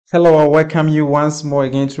Hello, I welcome you once more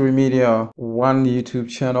again to RemedialOne YouTube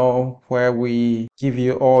channel where we give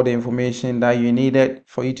you all the information that you needed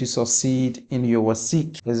for you to succeed in your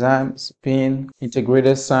Waec exams, being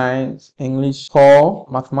integrated science, English, core,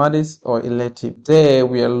 mathematics, or elective. Today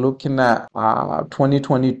we are looking at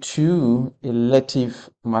 2022 elective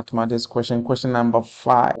mathematics question number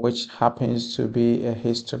 5, which happens to be a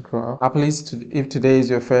histogram. Please, if today is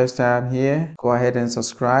your first time here, go ahead and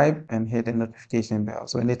subscribe and hit the notification bell.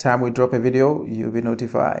 So anytime we drop a video, you'll be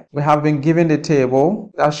notified. We have been given the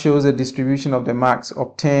table that shows the distribution of the marks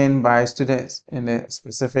obtained by students in a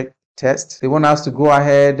specific test. They want us to go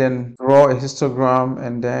ahead and draw a histogram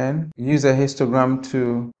and then use a histogram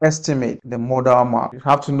to estimate the modal mark. You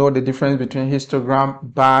have to know the difference between histogram,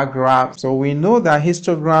 bar graph. So we know that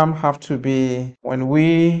histogram have to be, when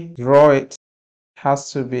we draw it,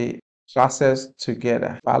 has to be classes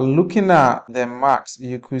together. By looking at the marks,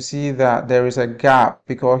 you could see that there is a gap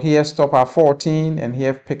because here stop at 14 and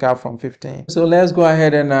here pick up from 15. So let's go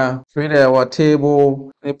ahead and create our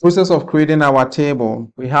table. In the process of creating our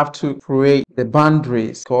table, we have to create the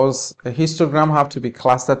boundaries because a histogram have to be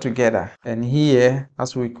clustered together. And here,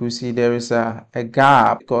 as we could see, there is a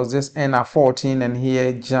gap because this end at 14 and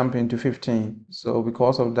here jump into 15. So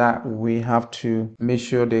because of that, we have to make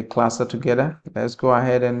sure they cluster together. Let's go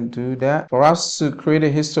ahead and do that. For us to create a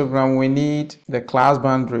histogram, we need the class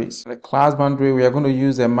boundaries. The class boundary, we are going to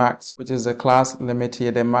use the marks, which is the class limit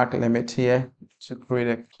here, the mark limit here, to create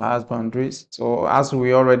a class boundaries. So as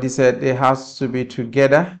we already said, it has to be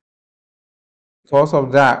together. Because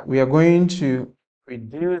of that, we are going to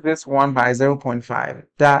reduce this one by 0.5.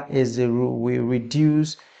 That is the rule. We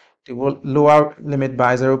reduce the lower limit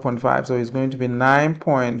by 0.5. So it's going to be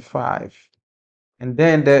 9.5. And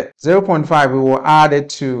then the 0.5, we will add it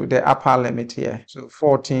to the upper limit here. So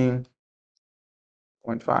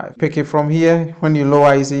 14.5. Pick it from here. When you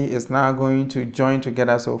lower, you see it's now going to join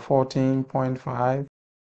together. So 14.5,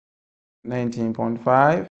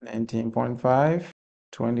 19.5, 19.5,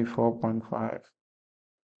 24.5.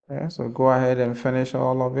 Okay, so go ahead and finish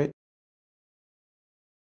all of it.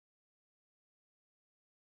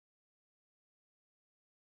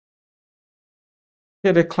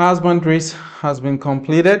 Okay, the class boundaries has been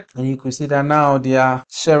completed, and you can see that now they are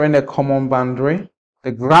sharing a common boundary.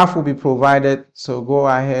 The graph will be provided, so go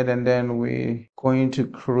ahead and then we're going to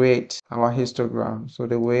create our histogram. So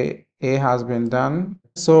the way A has been done.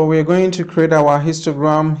 So we're going to create our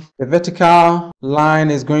histogram. The vertical line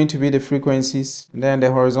is going to be the frequencies, and then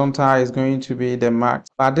the horizontal is going to be the marks.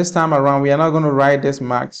 But this time around, we are not going to write this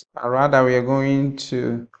marks, but rather we are going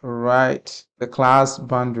to write the class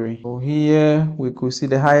boundary. So here we could see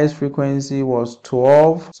the highest frequency was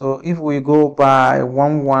 12. So if we go by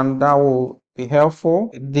 1, that will be helpful.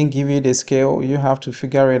 It didn't give you the scale, you have to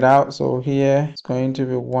figure it out. So here it's going to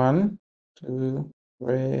be 1, 2,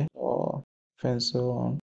 3, 4, and so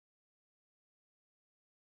on.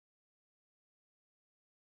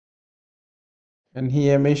 And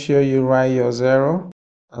here make sure you write your 0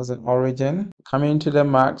 as an origin. Coming to the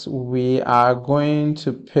marks, we are going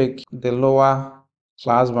to pick the lower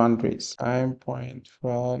class boundaries.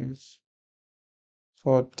 9.5,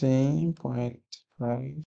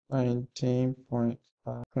 14.5, 19.5,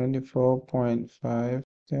 24.5.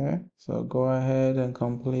 Okay, so go ahead and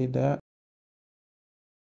complete that.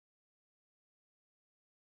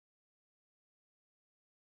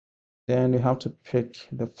 Then you have to pick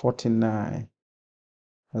the 49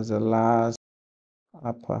 as the last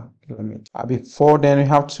upper limit. Before then, we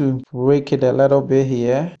have to break it a little bit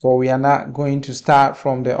here, but we are not going to start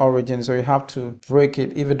from the origin, so you have to break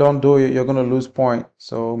it. If you don't do it, you're going to lose point,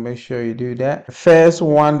 so make sure you do that. The first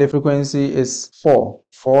one, the frequency is 4.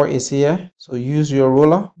 4 is here, so use your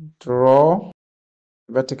ruler, draw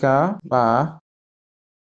vertical bar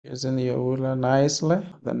using your ruler nicely.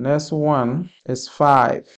 The next one is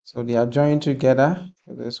 5, so they are joined together.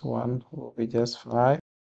 So this one will be just 5.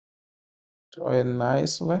 Draw it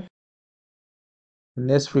nicely. The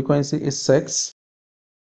next frequency is 6.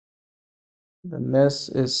 The next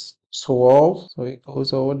is 12, so it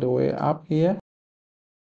goes all the way up here.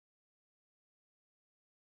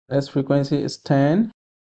 Next frequency is 10.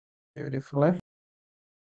 Beautifully.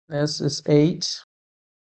 Next is 8.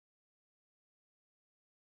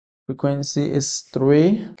 Frequency is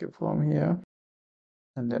 3. Okay, from here.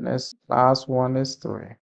 And the next last one is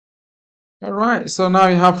 3. All right, so now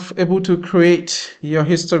you have able to create your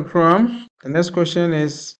histogram. The next question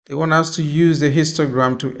is, they want us to use the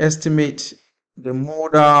histogram to estimate the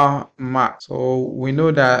modal mark. So we know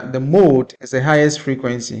that the mode is the highest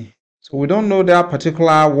frequency. So we don't know that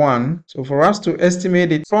particular one. So for us to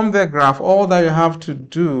estimate it from the graph, all that you have to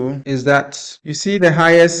do is that you see the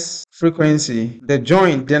highest frequency, the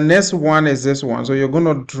joint, the next one is this one. So you're going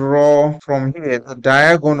to draw from here, the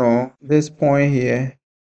diagonal, this point here,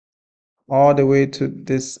 all the way to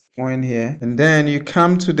this point here. And then you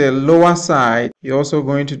come to the lower side. You're also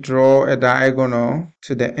going to draw a diagonal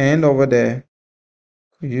to the end over there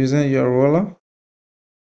using your ruler.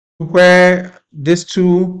 Where these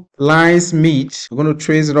two lines meet, we're going to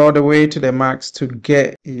trace it all the way to the max to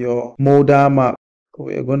get your modal mark.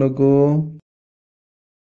 We're going to go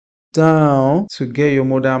down to get your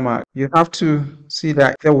modal mark. You have to see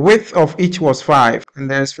that the width of each was 5, and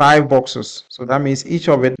there's 5 boxes. So that means each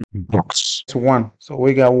of it box to 1. So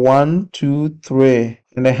we got 1, 2,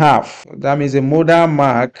 3.5. So that means a modal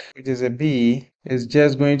mark, which is a B, is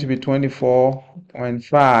just going to be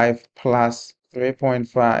 24.5 plus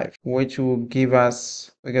 3.5, which will give us,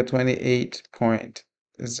 we get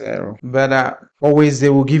 28.0. But always they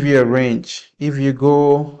will give you a range. If you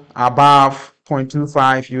go above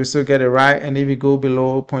 0.25, you still get it right, and if you go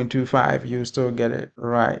below 0.25, you still get it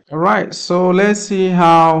right. All right, so let's see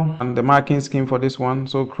how the marking scheme for this one.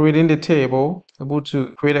 So creating the table, able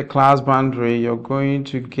to create a class boundary, you're going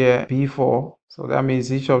to get B4. So that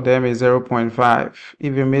means each of them is 0.5.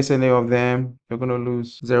 If you miss any of them, you're going to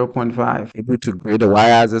lose 0.5. Able to create the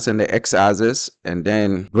y-axis and the x-axis, and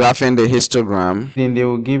then graphing the histogram. Then they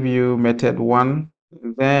will give you method 1.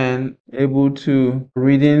 Then able to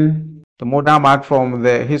reading the modal mark from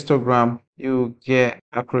the histogram, you get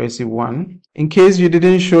accuracy 1. In case you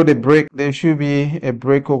didn't show the break, there should be a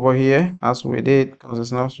break over here as we did, because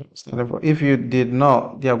it's not standard for. If you did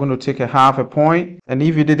not, you're going to take a half a point, and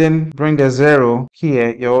if you didn't bring the 0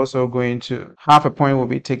 here, you're also going to half a point will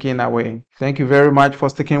be taken away. Thank you very much for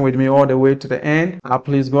sticking with me all the way to the end.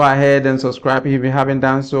 Please go ahead and subscribe if you haven't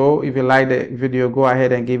done so. If you like the video, go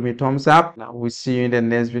ahead and give me a thumbs up. Now we'll see you in the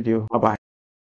next video. Bye bye.